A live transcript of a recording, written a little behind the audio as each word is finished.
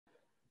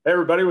Hey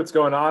everybody, what's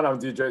going on? I'm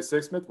DJ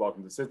Sixsmith.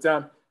 Welcome to Sit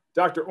Down.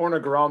 Dr. Orna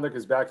Guralnik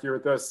is back here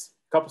with us.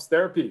 Couples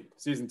Therapy,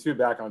 Season 2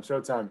 back on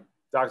Showtime.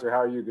 Doctor, how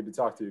are you? Good to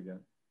talk to you again.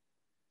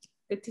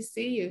 Good to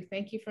see you.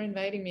 Thank you for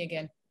inviting me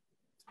again.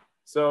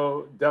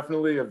 So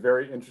definitely a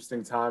very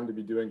interesting time to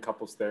be doing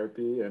couples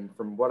therapy. And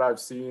from what I've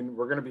seen,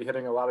 we're going to be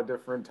hitting a lot of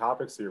different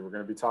topics here. We're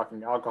going to be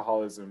talking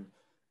alcoholism,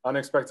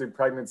 unexpected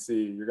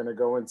pregnancy. You're going to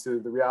go into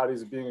the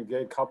realities of being a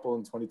gay couple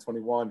in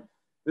 2021.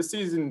 This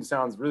season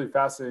sounds really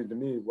fascinating to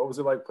me. What was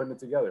it like putting it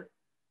together?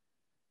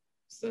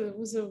 So it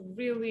was a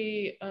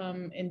really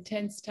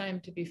intense time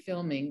to be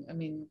filming. I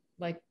mean,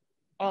 like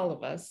all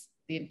of us,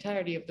 the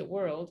entirety of the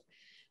world.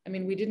 I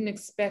mean, we didn't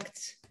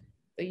expect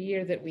the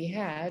year that we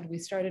had. We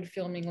started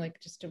filming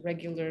like just a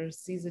regular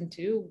season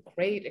 2,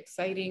 great,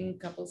 exciting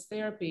couples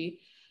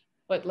therapy.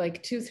 But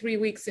like 2, 3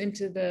 weeks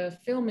into the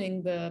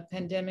filming, the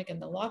pandemic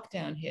and the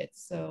lockdown hit.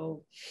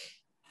 So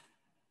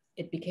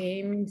it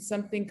became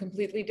something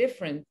completely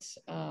different,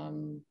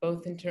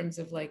 both in terms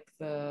of like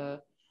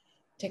the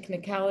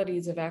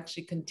technicalities of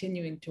actually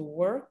continuing to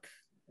work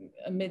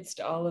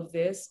amidst all of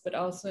this, but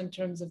also in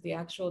terms of the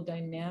actual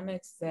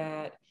dynamics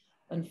that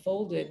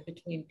unfolded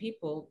between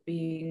people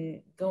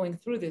going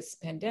through this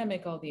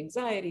pandemic, all the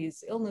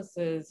anxieties,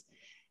 illnesses,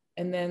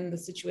 and then the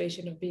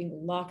situation of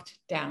being locked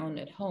down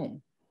at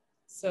home.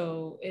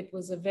 So it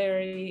was a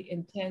very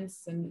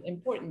intense and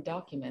important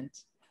document.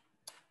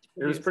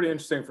 It was pretty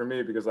interesting for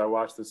me because I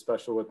watched this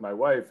special with my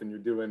wife and you're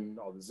doing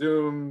all the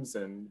Zooms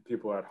and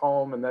people at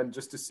home. And then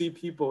just to see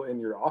people in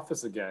your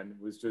office again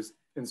was just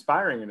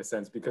inspiring in a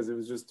sense because it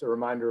was just a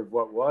reminder of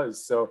what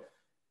was. So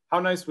how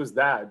nice was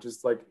that?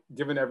 Just like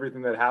given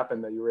everything that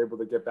happened that you were able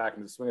to get back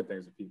into the swing of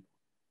things with people.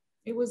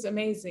 It was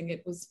amazing.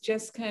 It was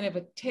just kind of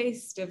a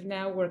taste of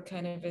now we're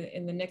kind of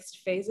in the next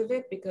phase of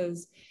it,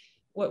 because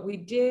what we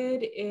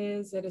did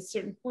is at a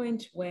certain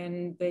point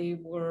when they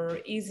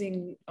were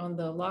easing on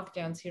the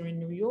lockdowns here in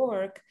New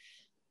York,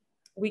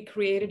 we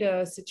created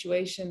a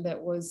situation that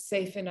was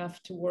safe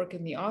enough to work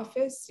in the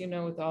office, you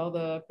know, with all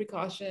the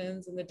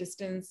precautions and the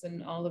distance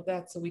and all of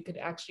that. So we could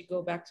actually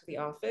go back to the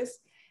office,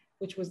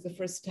 which was the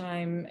first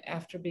time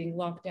after being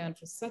locked down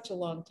for such a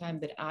long time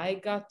that I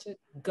got to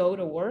go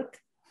to work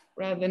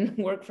rather than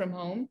work from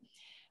home.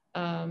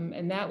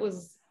 And that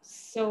was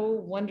so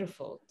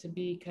wonderful to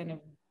be kind of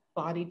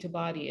body to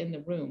body in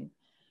the room.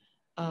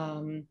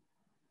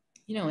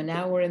 You know, and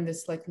now we're in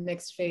this like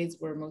next phase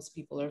where most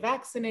people are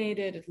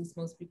vaccinated, at least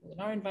most people in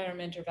our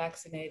environment are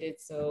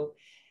vaccinated. So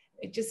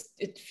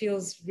it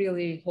feels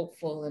really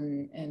hopeful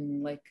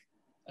and like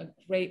a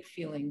great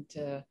feeling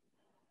to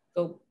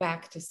go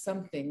back to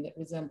something that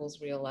resembles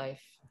real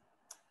life.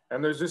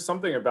 And there's just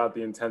something about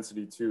the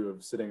intensity too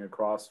of sitting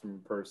across from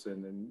a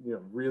person and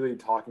really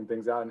talking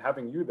things out and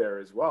having you there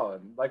as well.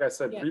 And like I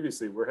said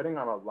previously, we're hitting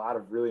on a lot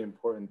of really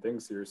important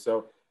things here.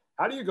 So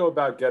how do you go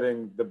about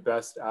getting the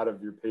best out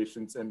of your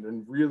patients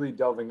and really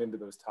delving into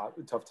those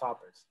tough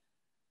topics?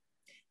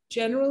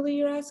 Generally,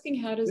 you're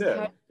asking how does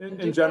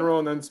in general,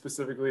 and then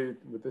specifically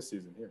with this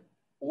season here.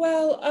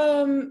 Well,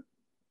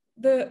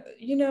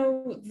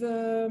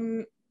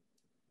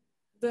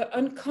 the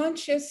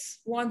unconscious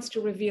wants to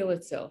reveal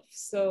itself.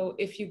 So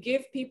if you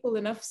give people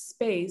enough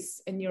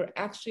space and you're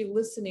actually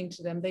listening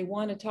to them, they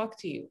want to talk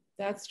to you.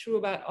 That's true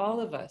about all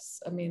of us.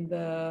 I mean,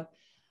 the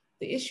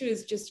issue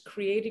is just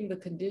creating the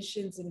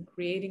conditions and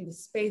creating the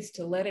space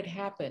to let it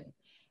happen.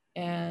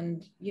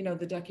 And, you know,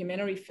 the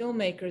documentary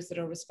filmmakers that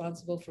are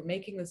responsible for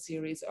making the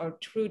series are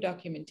true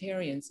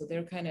documentarians. So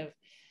they're kind of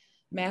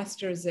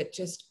masters at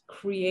just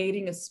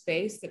creating a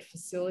space that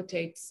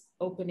facilitates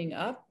opening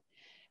up.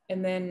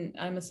 And then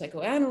I'm a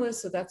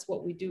psychoanalyst, so that's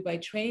what we do by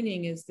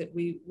training, is that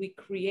we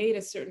create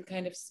a certain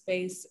kind of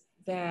space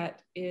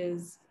that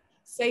is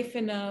safe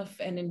enough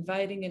and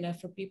inviting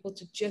enough for people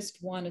to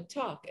just want to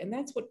talk. And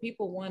that's what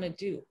people want to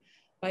do.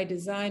 By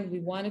design, we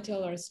want to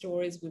tell our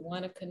stories, we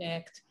want to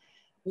connect,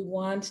 we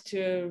want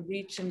to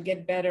reach and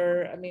get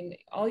better. I mean,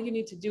 all you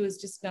need to do is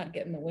just not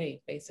get in the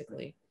way,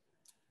 basically.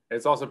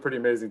 It's also pretty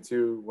amazing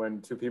too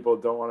when two people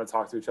don't want to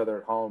talk to each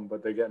other at home,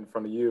 but they get in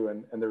front of you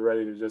and they're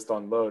ready to just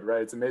unload,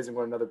 right? It's amazing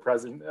what another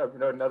person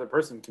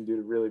can do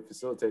to really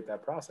facilitate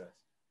that process.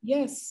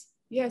 Yes,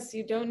 yes,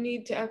 you don't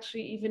need to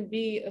actually even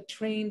be a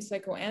trained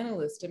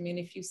psychoanalyst. I mean,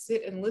 if you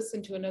sit and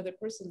listen to another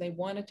person, they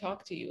want to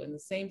talk to you, and the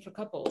same for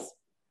couples.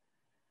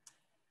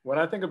 When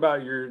I think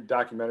about your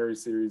documentary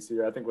series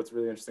here, I think what's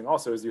really interesting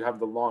also is you have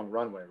the long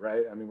runway,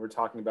 right? I mean, we're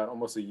talking about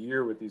almost a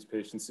year with these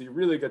patients, so you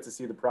really get to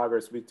see the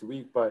progress week to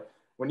week. But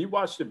when you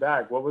watched it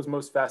back, what was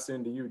most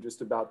fascinating to you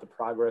just about the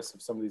progress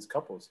of some of these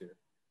couples here?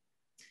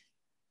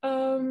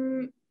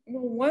 Well,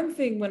 one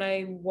thing when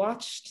I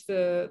watched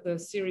the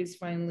series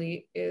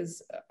finally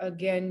is,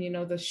 again, you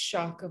know, the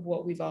shock of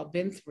what we've all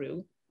been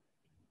through.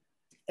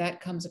 That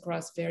comes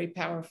across very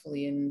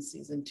powerfully in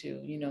season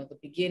 2, you know, the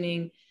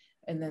beginning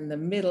and then the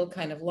middle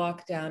kind of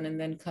lockdown and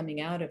then coming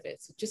out of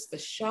it. So just the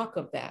shock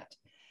of that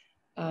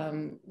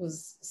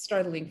was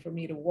startling for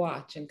me to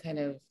watch and kind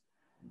of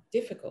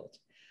difficult.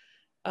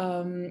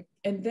 And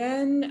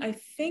then I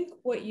think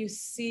what you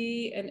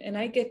see, and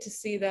I get to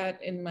see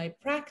that in my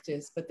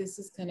practice, but this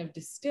is kind of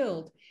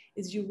distilled,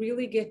 is you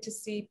really get to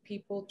see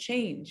people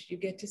change. You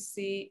get to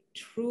see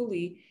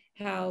truly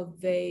how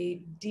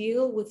they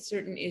deal with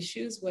certain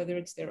issues, whether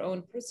it's their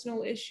own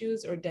personal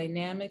issues or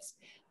dynamics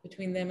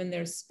between them and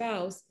their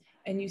spouse,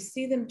 and you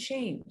see them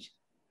change.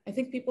 I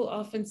think people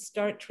often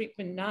start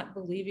treatment not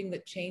believing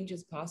that change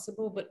is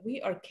possible, but we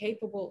are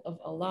capable of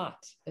a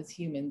lot as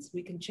humans.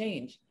 We can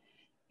change,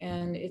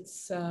 and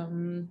it's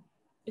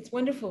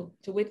wonderful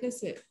to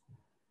witness it.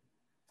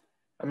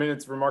 I mean,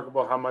 it's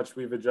remarkable how much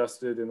we've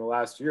adjusted in the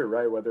last year,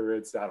 right? Whether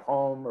it's at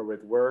home or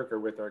with work or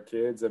with our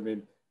kids. I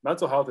mean,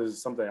 mental health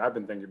is something I've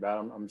been thinking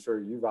about. I'm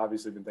sure you've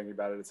obviously been thinking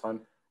about it a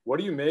ton. What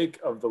do you make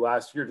of the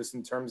last year, just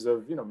in terms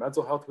of,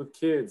 mental health with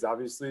kids?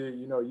 Obviously,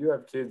 you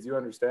have kids, you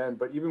understand,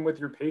 but even with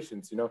your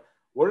patients,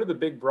 what are the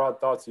big broad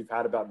thoughts you've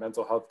had about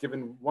mental health,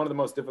 given one of the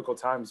most difficult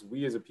times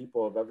we as a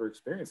people have ever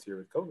experienced here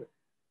with COVID?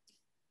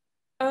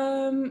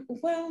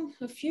 Well,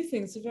 a few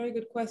things. A very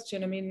good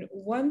question. I mean,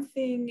 one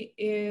thing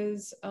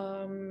is,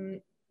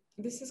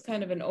 this is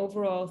kind of an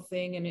overall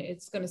thing, and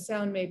it's going to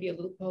sound maybe a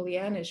little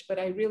Pollyannish, but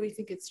I really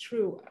think it's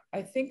true.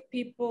 I think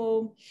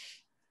people,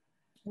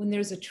 when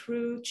there's a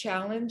true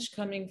challenge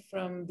coming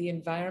from the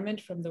environment,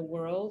 from the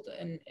world,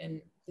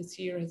 and this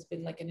year has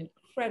been like an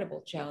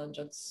incredible challenge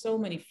on so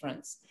many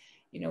fronts,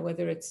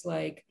 whether it's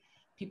like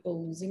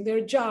people losing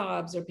their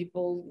jobs or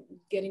people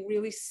getting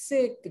really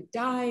sick,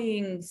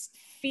 dying,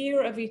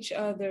 fear of each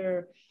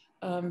other,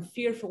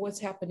 fear for what's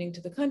happening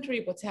to the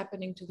country, what's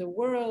happening to the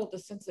world, the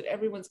sense that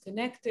everyone's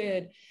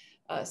connected.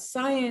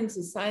 Science,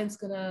 is science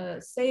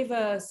gonna save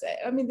us?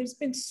 I mean, there's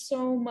been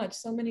so much,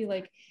 so many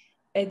like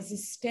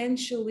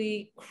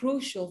existentially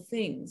crucial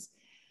things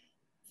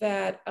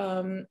that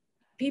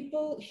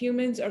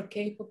humans are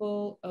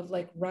capable of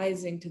like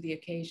rising to the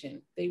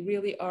occasion. They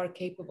really are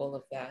capable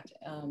of that.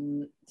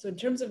 So in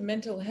terms of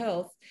mental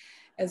health,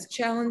 as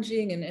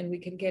challenging, and we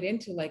can get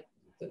into like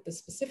the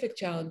specific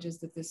challenges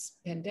that this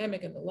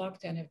pandemic and the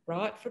lockdown have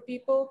brought for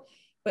people,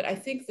 but I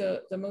think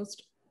the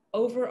most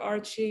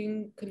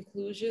overarching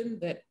conclusion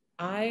that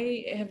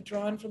I have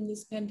drawn from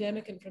this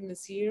pandemic and from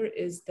this year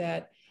is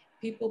that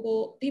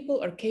people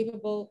are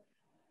capable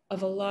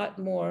of a lot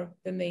more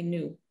than they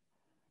knew.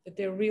 That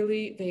they're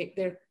really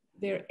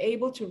they're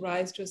able to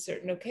rise to a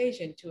certain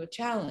occasion, to a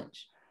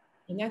challenge,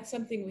 and that's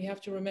something we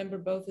have to remember,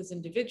 both as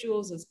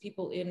individuals, as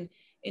people in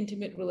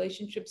intimate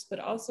relationships, but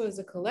also as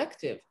a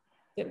collective,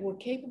 that we're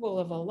capable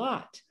of a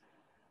lot.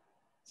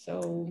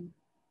 So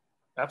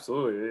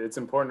Absolutely. It's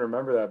important to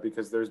remember that,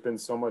 because there's been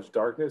so much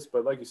darkness,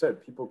 but like you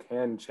said, people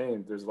can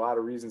change. There's a lot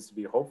of reasons to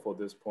be hopeful at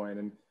this point.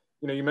 And,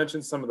 you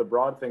mentioned some of the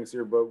broad things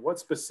here, but what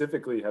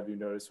specifically have you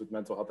noticed with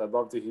mental health? I'd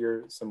love to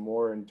hear some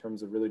more in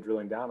terms of really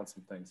drilling down on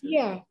some things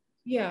here.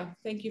 Yeah.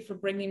 Thank you for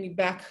bringing me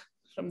back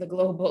from the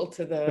global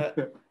to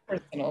the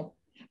personal.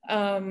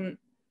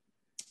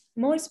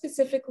 More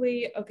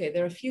specifically, okay,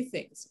 there are a few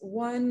things.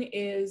 One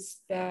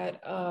is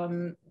that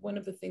one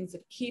of the things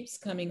that keeps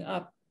coming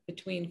up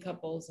between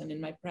couples and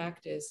in my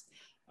practice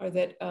are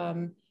that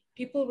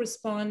people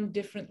respond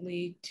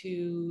differently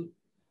to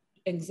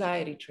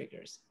anxiety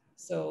triggers.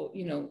 So,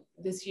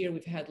 this year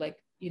we've had like,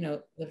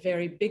 the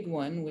very big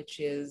one, which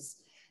is,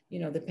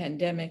 the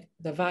pandemic,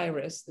 the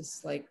virus,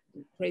 this like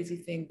crazy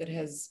thing that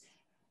has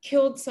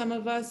killed some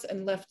of us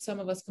and left some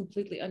of us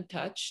completely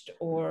untouched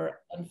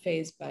or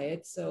unfazed by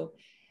it. So,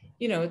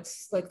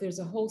 it's like there's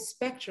a whole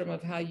spectrum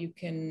of how you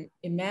can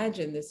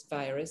imagine this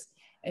virus,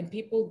 and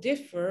people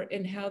differ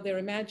in how they're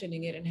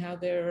imagining it and how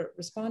they're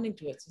responding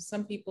to it. So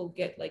some people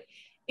get like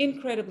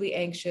incredibly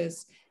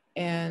anxious,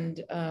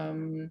 and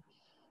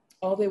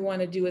all they want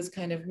to do is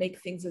kind of make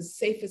things as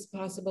safe as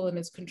possible and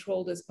as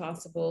controlled as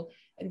possible.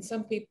 And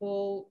some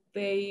people,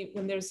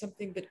 when there's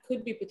something that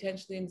could be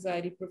potentially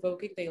anxiety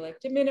provoking, they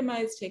like to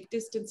minimize, take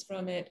distance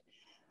from it.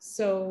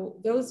 So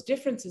those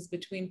differences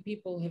between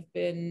people have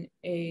been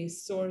a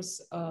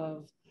source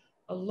of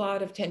a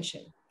lot of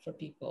tension for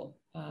people.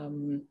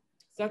 So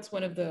that's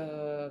one of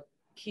the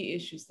key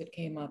issues that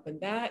came up, and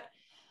that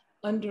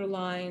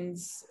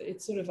underlines,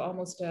 it's sort of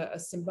almost a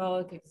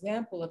symbolic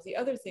example of the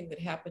other thing that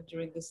happened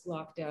during this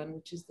lockdown,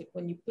 which is that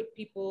when you put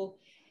people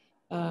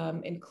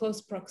in close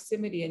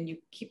proximity and you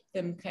keep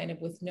them kind of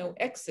with no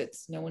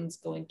exits, no one's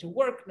going to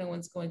work, no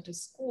one's going to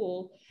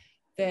school,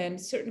 then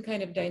certain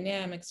kind of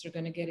dynamics are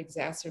going to get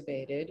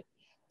exacerbated.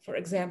 For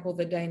example,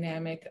 the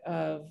dynamic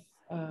of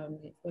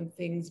when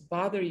things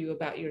bother you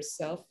about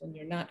yourself, when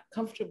you're not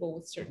comfortable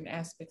with certain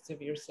aspects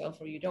of yourself,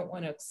 or you don't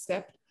want to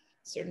accept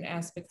certain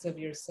aspects of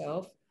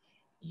yourself,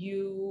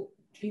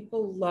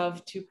 people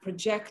love to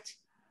project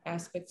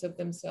aspects of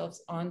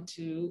themselves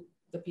onto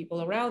the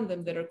people around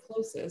them that are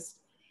closest,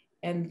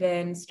 and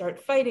then start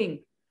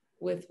fighting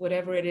with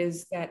whatever it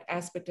is, that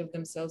aspect of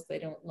themselves they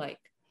don't like.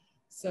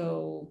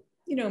 So,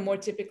 more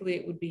typically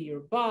it would be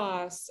your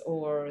boss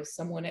or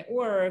someone at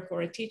work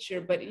or a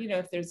teacher. But,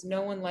 if there's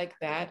no one like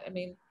that, I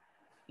mean,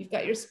 you've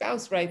got your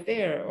spouse right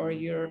there or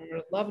your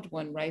loved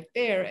one right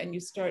there, and you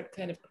start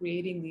kind of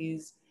creating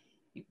these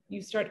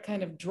you start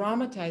kind of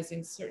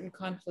dramatizing certain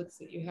conflicts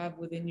that you have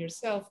within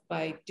yourself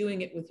by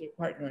doing it with your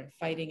partner and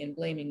fighting and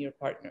blaming your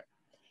partner.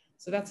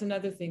 So that's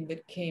another thing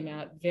that came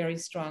out very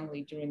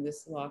strongly during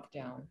this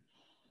lockdown.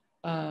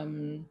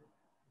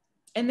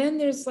 And then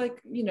there's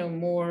like, you know,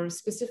 more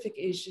specific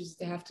issues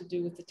that have to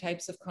do with the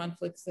types of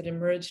conflicts that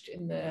emerged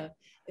in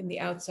the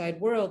outside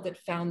world that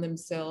found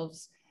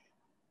themselves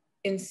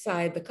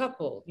inside the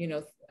couple. You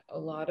know, a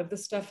lot of the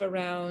stuff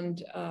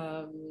around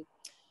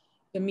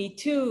the Me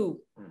Too,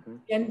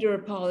 gender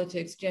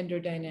politics, gender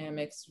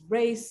dynamics,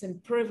 race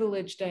and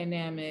privilege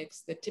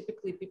dynamics that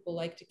typically people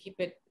like to keep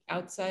it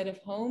outside of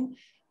home.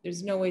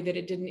 There's no way that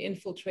it didn't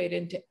infiltrate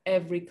into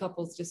every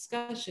couple's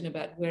discussion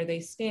about where they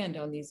stand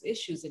on these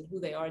issues and who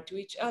they are to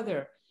each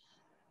other.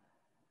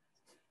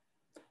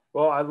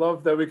 Well, I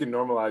love that we can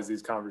normalize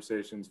these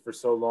conversations. For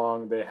so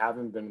long, they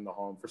haven't been in the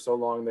home. For so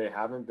long, they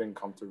haven't been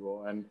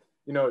comfortable. And,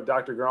 you know,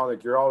 Dr.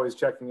 Guralnik, you're always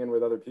checking in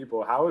with other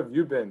people. How have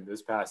you been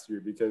this past year?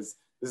 Because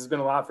this has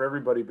been a lot for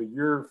everybody, but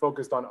you're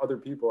focused on other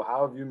people.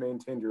 How have you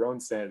maintained your own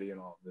sanity in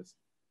all of this?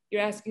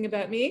 You're asking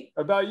about me?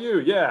 About you,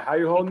 yeah. How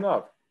you holding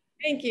up?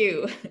 Thank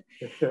you.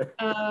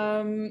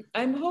 I'm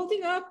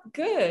holding up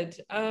good.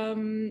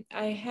 I'm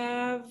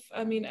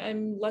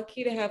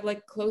lucky to have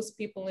like close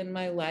people in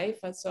my life.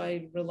 So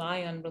I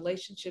rely on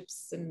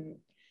relationships and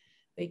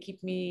they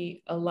keep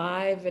me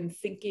alive and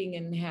thinking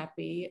and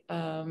happy.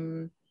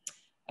 I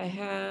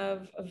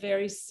have a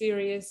very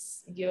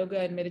serious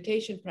yoga and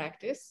meditation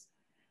practice.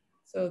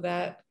 So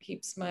that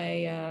keeps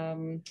my,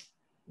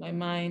 my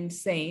mind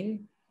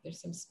sane.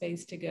 There's some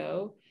space to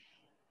go.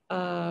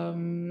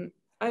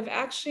 I've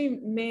actually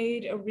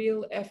made a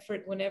real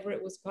effort whenever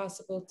it was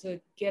possible to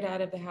get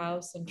out of the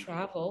house and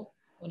travel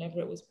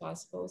whenever it was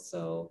possible.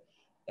 So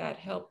that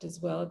helped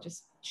as well,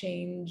 just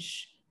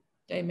change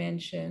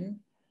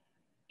dimension.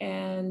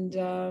 And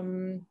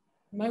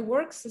my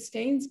work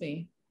sustains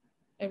me.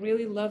 I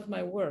really love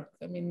my work.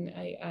 I mean,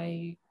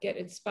 I get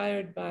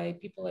inspired by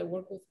people I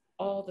work with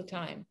all the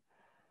time.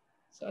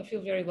 So I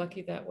feel very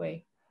lucky that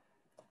way.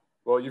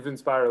 Well, you've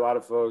inspired a lot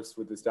of folks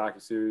with this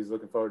docuseries.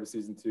 Looking forward to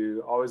season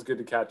 2. Always good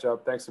to catch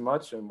up. Thanks so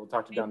much, and we'll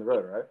talk to you down the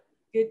road, all right?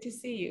 Good to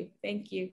see you. Thank you.